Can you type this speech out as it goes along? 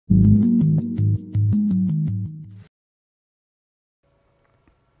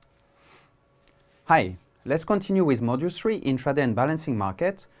Hi, let's continue with Module 3, Intraday and Balancing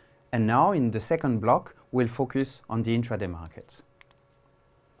Market. And now in the second block, we'll focus on the intraday market.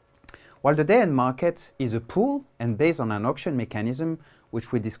 While the day-ahead market is a pool and based on an auction mechanism,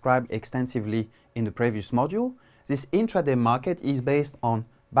 which we described extensively in the previous module, this intraday market is based on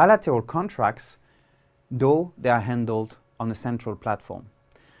bilateral contracts, though they are handled on a central platform.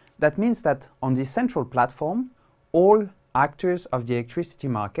 That means that on this central platform, all actors of the electricity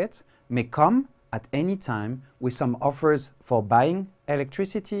market may come at any time with some offers for buying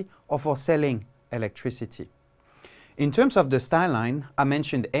electricity or for selling electricity. In terms of the style line, I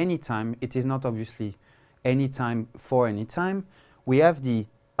mentioned anytime. It is not obviously anytime for any time. We have the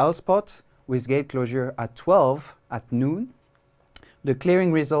L spot with gate closure at 12 at noon. The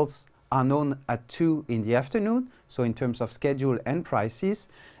clearing results are known at 2 in the afternoon, so in terms of schedule and prices.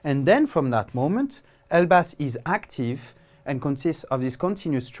 And then from that moment, LBAS is active and consists of this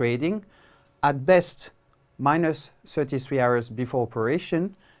continuous trading, at best minus 33 hours before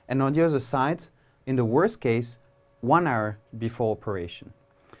operation, and on the other side, in the worst case, 1 hour before operation.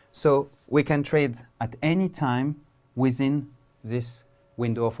 So we can trade at any time within this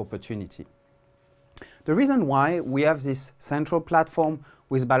window of opportunity. The reason why we have this central platform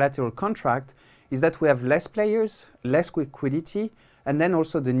with bilateral contract is that we have less players, less liquidity, and then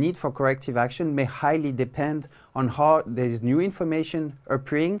also the need for corrective action may highly depend on how there is new information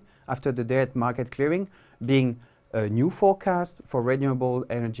appearing after the day-ahead market clearing, being a new forecast for renewable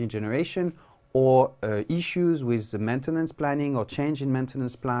energy generation, or issues with the maintenance planning or change in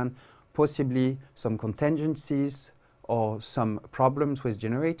maintenance plan, possibly some contingencies or some problems with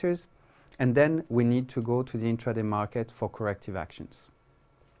generators. And then we need to go to the intraday market for corrective actions.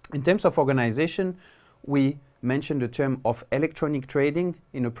 In terms of organization, we mentioned the term of electronic trading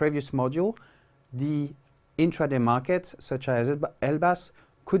in a previous module. The intraday market, such as LBAS,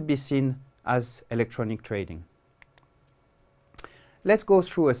 could be seen as electronic trading. Let's go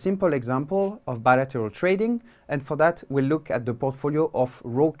through a simple example of bilateral trading, and for that we'll look at the portfolio of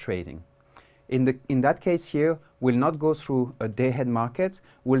rogue trading. In that case here, we'll not go through a day-ahead market.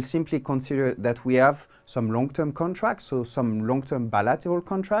 We'll simply consider that we have some long-term contracts, so some long-term bilateral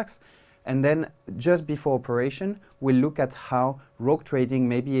contracts, and then just before operation, we'll look at how rogue trading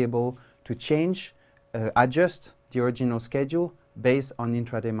may be able to change, adjust the original schedule based on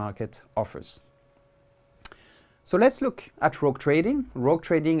intraday market offers. So let's look at rogue trading. Rogue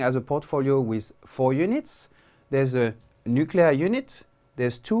trading has a portfolio with 4 units. There's a nuclear unit,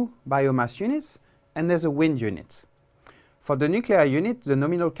 there's 2 biomass units, and there's a wind unit. For the nuclear unit, the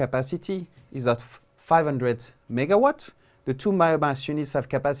nominal capacity is at 500 megawatts. The 2 biomass units have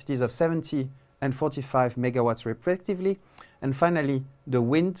capacities of 70 and 45 megawatts respectively. And finally, the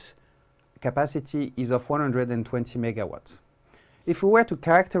wind capacity is of 120 megawatts. If we were to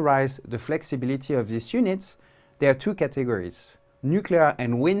characterize the flexibility of these units, there are 2 categories. Nuclear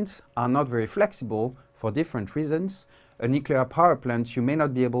and wind are not very flexible for different reasons. A nuclear power plant, you may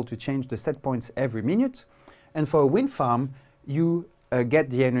not be able to change the set points every minute. And for a wind farm, you get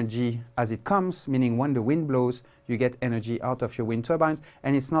the energy as it comes, meaning when the wind blows, you get energy out of your wind turbines.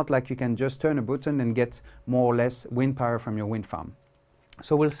 And it's not like you can just turn a button and get more or less wind power from your wind farm.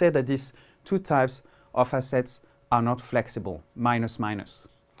 So we'll say that these 2 types of assets are not flexible, minus, minus.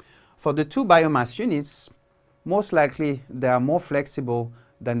 For the 2 biomass units, most likely they are more flexible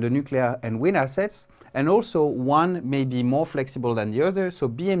than the nuclear and wind assets, and also one may be more flexible than the other, so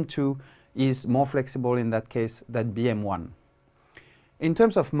BM2 is more flexible in that case than BM1. In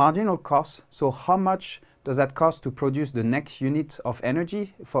terms of marginal cost, so how much does that cost to produce the next unit of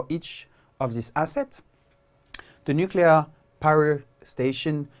energy for each of these assets? The nuclear power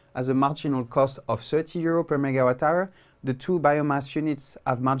station has a marginal cost of 30 euro per megawatt hour. The 2 biomass units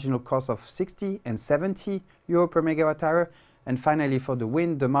have marginal cost of 60 and 70 euro per megawatt hour. And finally, for the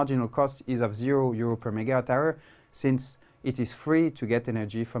wind, the marginal cost is of 0 euro per megawatt hour, since it is free to get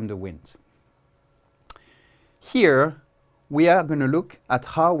energy from the wind. Here, we are going to look at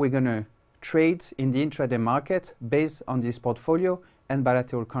how we're going to trade in the intraday market based on this portfolio and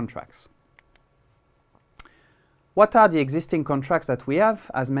bilateral contracts. What are the existing contracts that we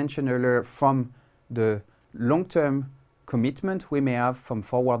have? As mentioned earlier, from the long-term commitment we may have from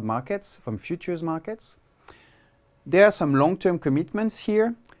forward markets, from futures markets. There are some long-term commitments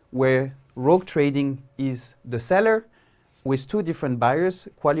here where rogue trading is the seller with 2 different buyers,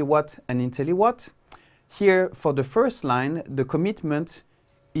 Qualiwatt and IntelliWatt. Here, for the first line, the commitment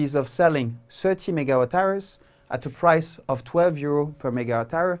is of selling 30 megawatt hours at a price of 12 euro per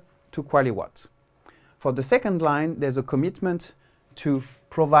megawatt hour to Qualiwatt. For the second line, there's a commitment to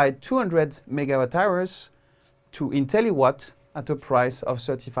provide 200 megawatt hours to IntelliWatt at a price of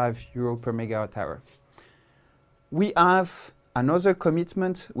 35 euro per megawatt hour. We have another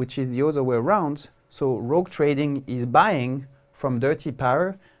commitment, which is the other way around. So Rogue Trading is buying from Dirty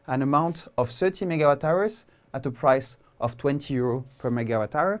Power an amount of 30 megawatt hours at a price of 20 euro per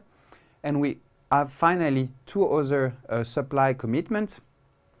megawatt hour. And we have finally two other supply commitments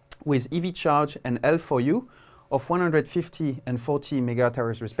with EV Charge and L4U of 150 and 40 megawatt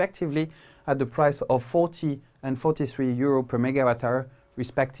hours respectively at the price of 40 and 43 euro per megawatt hour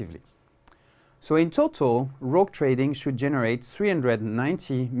respectively. So in total, Rogue Trading should generate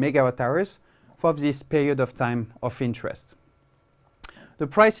 390 megawatt hours for this period of time of interest. The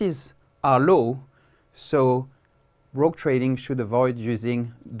prices are low, so Rogue Trading should avoid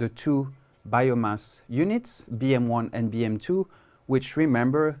using the two biomass units, BM1 and BM2, which,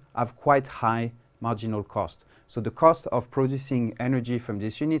 remember, have quite high marginal cost. So the cost of producing energy from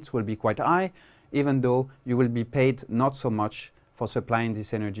these units will be quite high, even though you will be paid not so much for supplying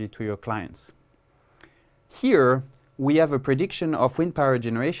this energy to your clients. Here, we have a prediction of wind power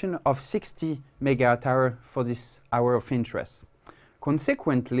generation of 60 megawatt hour for this hour of interest.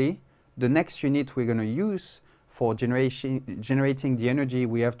 Consequently, the next unit we're going to use for generating the energy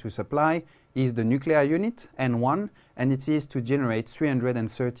we have to supply is the nuclear unit, N1, and it is to generate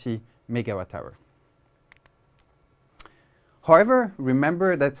 330 megawatt hour. However,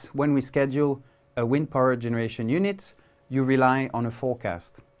 remember that when we schedule a wind power generation unit, you rely on a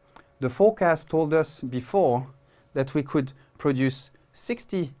forecast. The forecast told us before that we could produce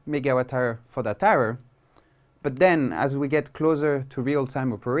 60 megawatt hour for that hour, but then as we get closer to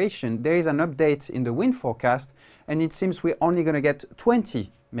real-time operation, there is an update in the wind forecast, and it seems we're only going to get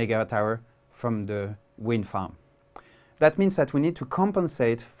 20 megawatt hour from the wind farm. That means that we need to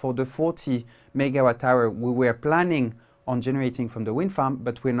compensate for the 40 megawatt hour we were planning on generating from the wind farm,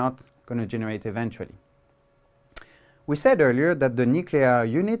 but we're not going to generate eventually. We said earlier that the nuclear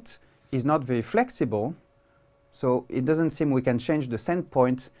unit is not very flexible, so it doesn't seem we can change the set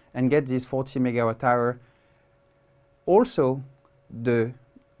point and get this 40 megawatt hour. Also, the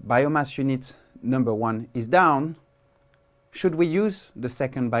biomass unit number 1 is down. Should we use the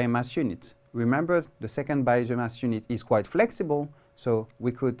second biomass unit? Remember, the second biomass unit is quite flexible, so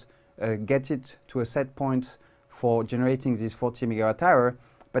we could get it to a set point for generating this 40 megawatt hour,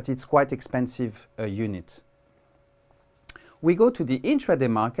 but it's quite expensive unit. We go to the intraday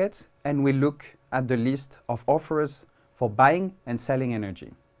market and we look at the list of offers for buying and selling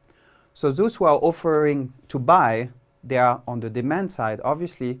energy. So those who are offering to buy, they are on the demand side,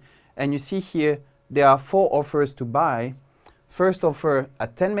 obviously, and you see here there are 4 offers to buy. First offer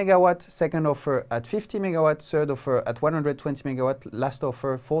at 10 megawatt, second offer at 50 megawatt, third offer at 120 megawatt, last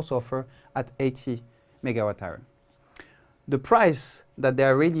offer, fourth offer at 80 megawatt hour. The price that they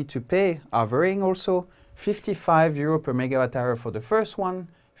are ready to pay are varying also. 55 euro per megawatt hour for the first one,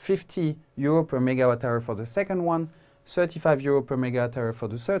 50 euro per megawatt hour for the second one, 35 euro per megawatt hour for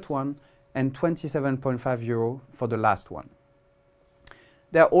the third one, and 27.5 euro for the last one.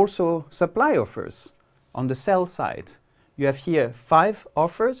 There are also supply offers on the sell side. You have here 5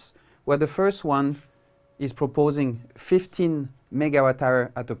 offers, where the first one is proposing 15 megawatt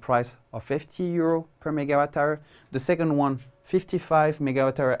hour at a price of 50 euro per megawatt hour. The second one, 55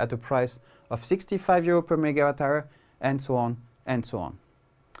 megawatt hour at a price of 65 euro per megawatt hour, and so on and so on.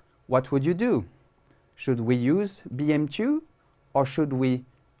 What would you do? Should we use BM2 or should we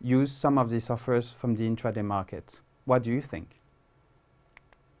use some of these offers from the intraday market? What do you think?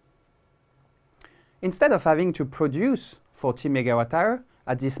 Instead of having to produce 40 megawatt hour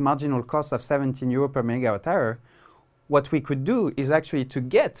at this marginal cost of 17 euro per megawatt hour, what we could do is actually to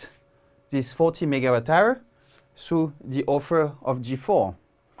get this 40 megawatt hour through the offer of G4.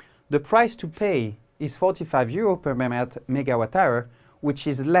 The price to pay is 45 euro per megawatt hour, which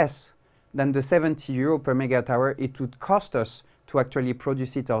is less than the 70 euro per megawatt hour it would cost us to actually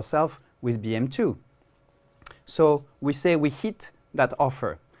produce it ourselves with BM2. So we say we hit that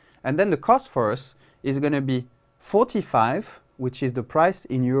offer. And then the cost for us is going to be 45, which is the price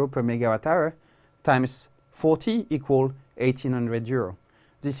in euro per megawatt hour, times 40 equal 1800 euro.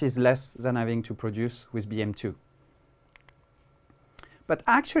 This is less than having to produce with BM2. But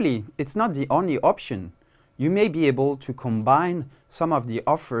actually, it's not the only option. You may be able to combine some of the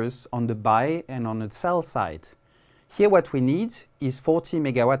offers on the buy and on the sell side. Here what we need is 40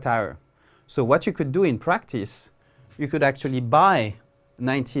 megawatt hour. So what you could do in practice, you could actually buy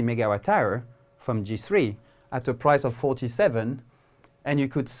 90 megawatt hour from G3 at a price of 47, and you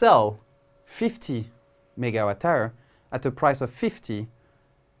could sell 50 megawatt hour at a price of 50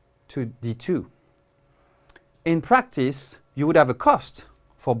 to D2. In practice, you would have a cost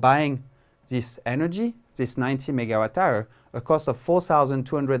for buying this energy, this 90 megawatt hour, a cost of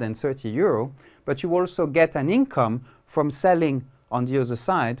 4,230 euro, but you also get an income from selling on the other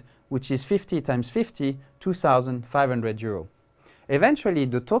side, which is 50 times 50, 2,500 euro. Eventually,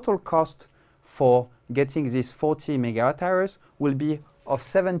 the total cost for getting these 40 megawatt hours will be of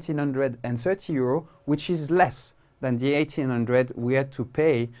 1,730 euro, which is less than the 1,800 we had to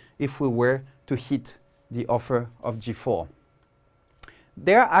pay if we were to hit the offer of G4.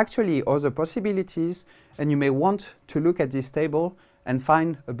 There are actually other possibilities, and you may want to look at this table and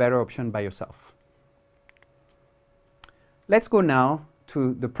find a better option by yourself. Let's go now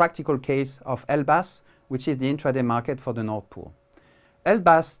to the practical case of LBAS, which is the intraday market for the Nord Pool.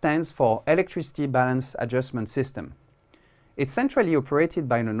 LBAS stands for Electricity Balance Adjustment System. It's centrally operated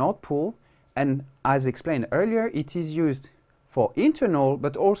by the Nord Pool, and as explained earlier, it is used for internal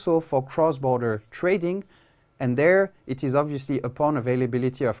but also for cross-border trading, and there it is obviously upon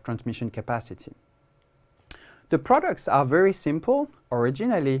availability of transmission capacity. The products are very simple.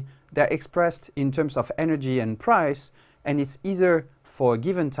 Originally, they're expressed in terms of energy and price, and it's either for a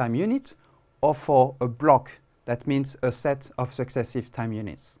given time unit or for a block. That means a set of successive time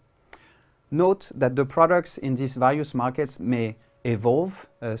units. Note that the products in these various markets may evolve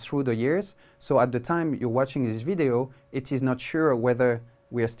through the years, so at the time you're watching this video, it is not sure whether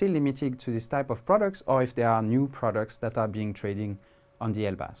we are still limited to this type of products or if there are new products that are being traded on the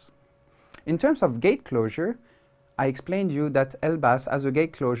LBAS. In terms of gate closure, I explained you that LBAS has a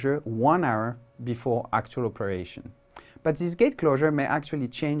gate closure 1 hour before actual operation. But this gate closure may actually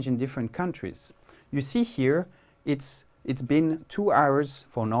change in different countries. You see here, it's been 2 hours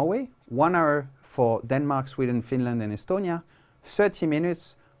for Norway, 1 hour for Denmark, Sweden, Finland, and Estonia, 30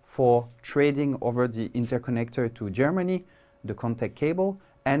 minutes for trading over the interconnector to Germany, the contact cable,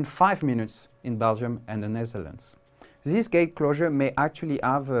 and 5 minutes in Belgium and the Netherlands. This gate closure may actually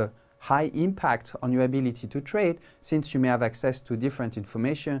have a high impact on your ability to trade, since you may have access to different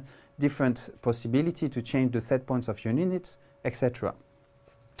information, different possibility to change the set points of your units, etc.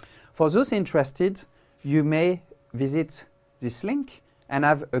 For those interested, you may visit this link and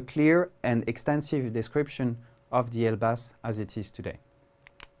have a clear and extensive description of the LBAS as it is today.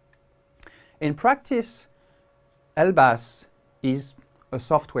 In practice, LBAS is a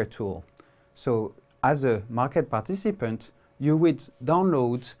software tool. So as a market participant, you would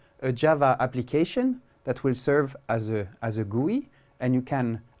download a Java application that will serve as a GUI, and you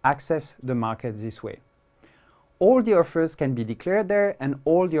can access the market this way. All the offers can be declared there, and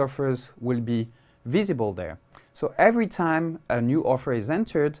all the offers will be visible there. So every time a new offer is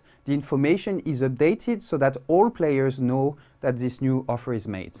entered, the information is updated so that all players know that this new offer is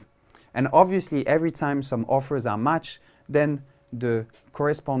made. And obviously, every time some offers are matched, then the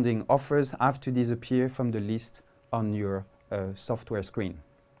corresponding offers have to disappear from the list on your software screen.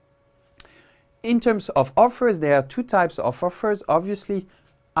 In terms of offers, there are two types of offers, obviously,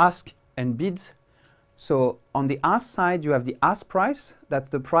 ask and bid. So on the ask side, you have the ask price, that's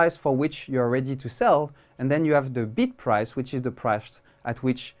the price for which you are ready to sell, and then you have the bid price, which is the price at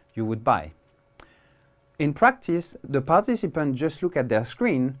which you would buy. In practice, the participants just look at their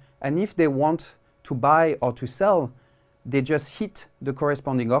screen, and if they want to buy or to sell, they just hit the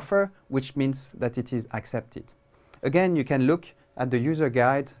corresponding offer, which means that it is accepted. Again, you can look at the user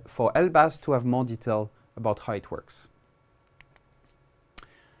guide for LBAS to have more detail about how it works.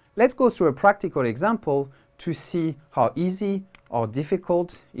 Let's go through a practical example to see how easy or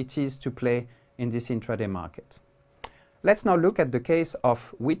difficult it is to play in this intraday market. Let's now look at the case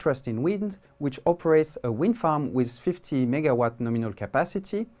of We Trust in Wind, which operates a wind farm with 50 megawatt nominal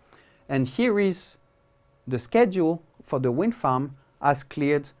capacity. And here is the schedule for the wind farm as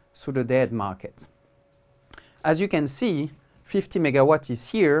cleared through the day-ahead market. As you can see, 50 megawatt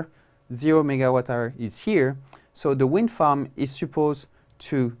is here, 0 megawatt hour is here. So the wind farm is supposed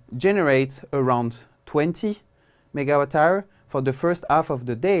to generate around 20 megawatt hour for the first half of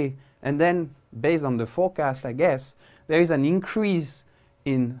the day, and then based on the forecast, I guess, there is an increase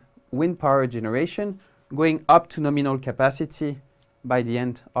in wind power generation going up to nominal capacity by the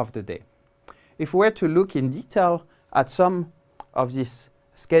end of the day. If we were to look in detail at some of this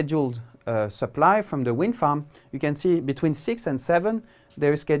scheduled supply from the wind farm, you can see between 6 and 7,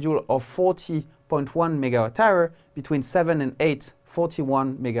 there is a schedule of 40.1 megawatt hour, between 7 and 8,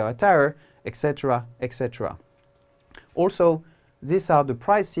 41 megawatt hour, etc., etc. Also, these are the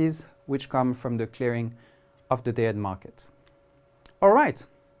prices which come from the clearing of the day-ahead market. All right,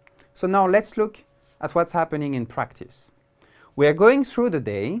 so now let's look at what's happening in practice. We are going through the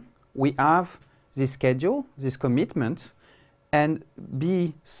day, we have this schedule, this commitment, and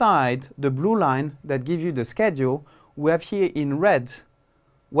beside the blue line that gives you the schedule, we have here in red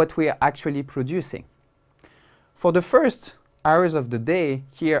what we are actually producing. For the first hours of the day,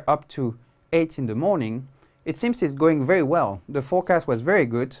 here up to 8 in the morning, it seems it's going very well. The forecast was very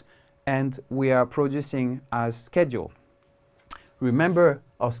good, and we are producing as scheduled. Remember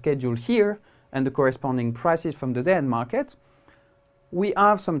our schedule here and the corresponding prices from the day-ahead market. We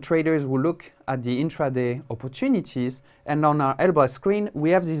have some traders who look at the intraday opportunities, and on our Elba screen,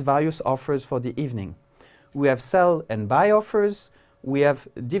 we have these various offers for the evening. We have sell and buy offers, we have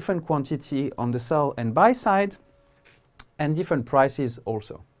different quantity on the sell and buy side, and different prices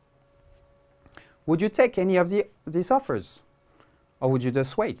also. Would you take any of these offers? Or would you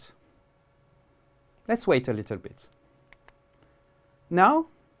just wait? Let's wait a little bit. Now,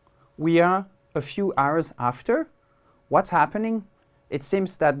 we are a few hours after. What's happening? It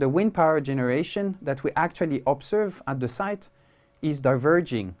seems that the wind power generation that we actually observe at the site is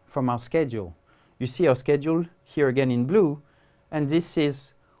diverging from our schedule. You see our schedule here again in blue, and this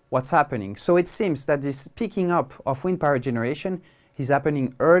is what's happening. So it seems that this picking up of wind power generation is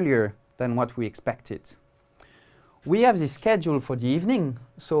happening earlier than what we expected. We have this schedule for the evening,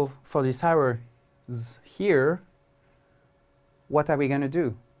 so for this hour here, what are we going to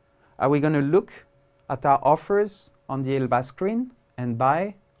do? Are we going to look at our offers on the Elba screen and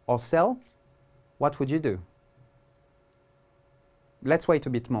buy or sell? What would you do? Let's wait a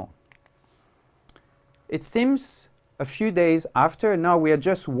bit more. It seems a few days after, now we are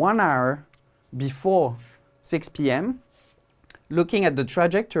just 1 hour before 6 p.m. Looking at the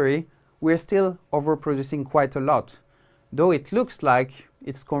trajectory, we're still overproducing quite a lot, though it looks like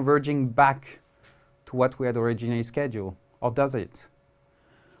it's converging back to what we had originally scheduled. Or does it?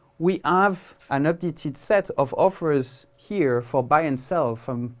 We have an updated set of offers here for buy and sell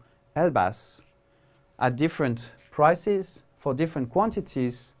from Elbas at different prices for different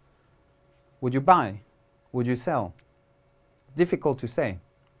quantities. Would you buy? Would you sell? Difficult to say.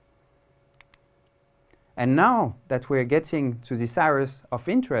 And now that we're getting to these hours of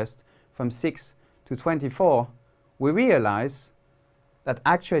interest from 6 to 24, we realize that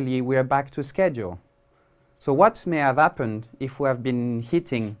actually we are back to schedule. So what may have happened if we have been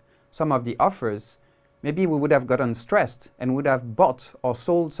hitting some of the offers? Maybe we would have gotten stressed and would have bought or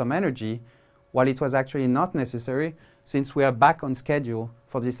sold some energy while it was actually not necessary, since we are back on schedule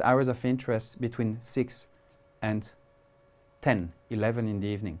for these hours of interest between 6 and 10, 11 in the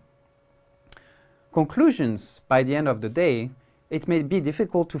evening. Conclusions: by the end of the day, it may be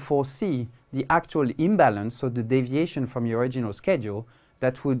difficult to foresee the actual imbalance, so the deviation from your original schedule,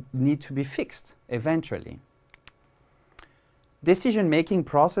 that would need to be fixed eventually. Decision-making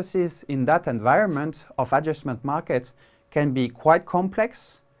processes in that environment of adjustment markets can be quite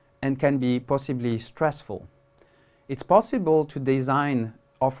complex and can be possibly stressful. It's possible to design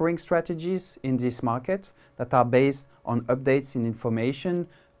offering strategies in this market that are based on updates in information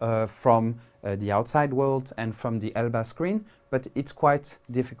from the outside world and from the Elba screen, but it's quite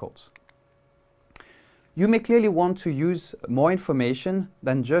difficult. You may clearly want to use more information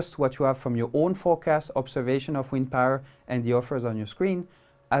than just what you have from your own forecast, observation of wind power, and the offers on your screen.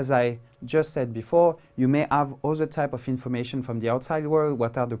 As I just said before, you may have other type of information from the outside world.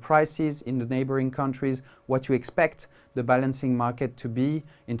 What are the prices in the neighboring countries? What you expect the balancing market to be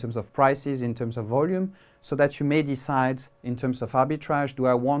in terms of prices, in terms of volume, so that you may decide in terms of arbitrage, do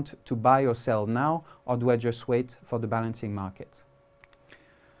I want to buy or sell now, or do I just wait for the balancing market?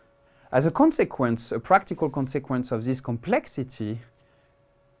 As a consequence, a practical consequence of this complexity,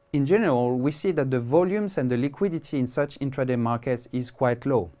 in general, we see that the volumes and the liquidity in such intraday markets is quite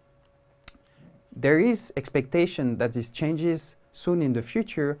low. There is expectation that this changes soon in the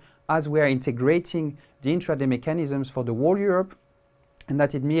future as we are integrating the intraday mechanisms for the whole Europe, and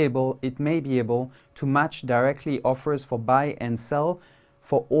that it may be able to match directly offers for buy and sell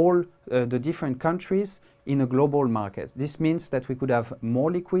for all the different countries in a global market. This means that we could have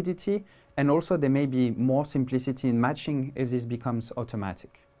more liquidity, and also there may be more simplicity in matching if this becomes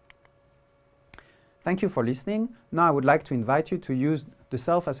automatic. Thank you for listening. Now I would like to invite you to use the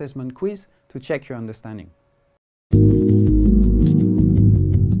self-assessment quiz to check your understanding.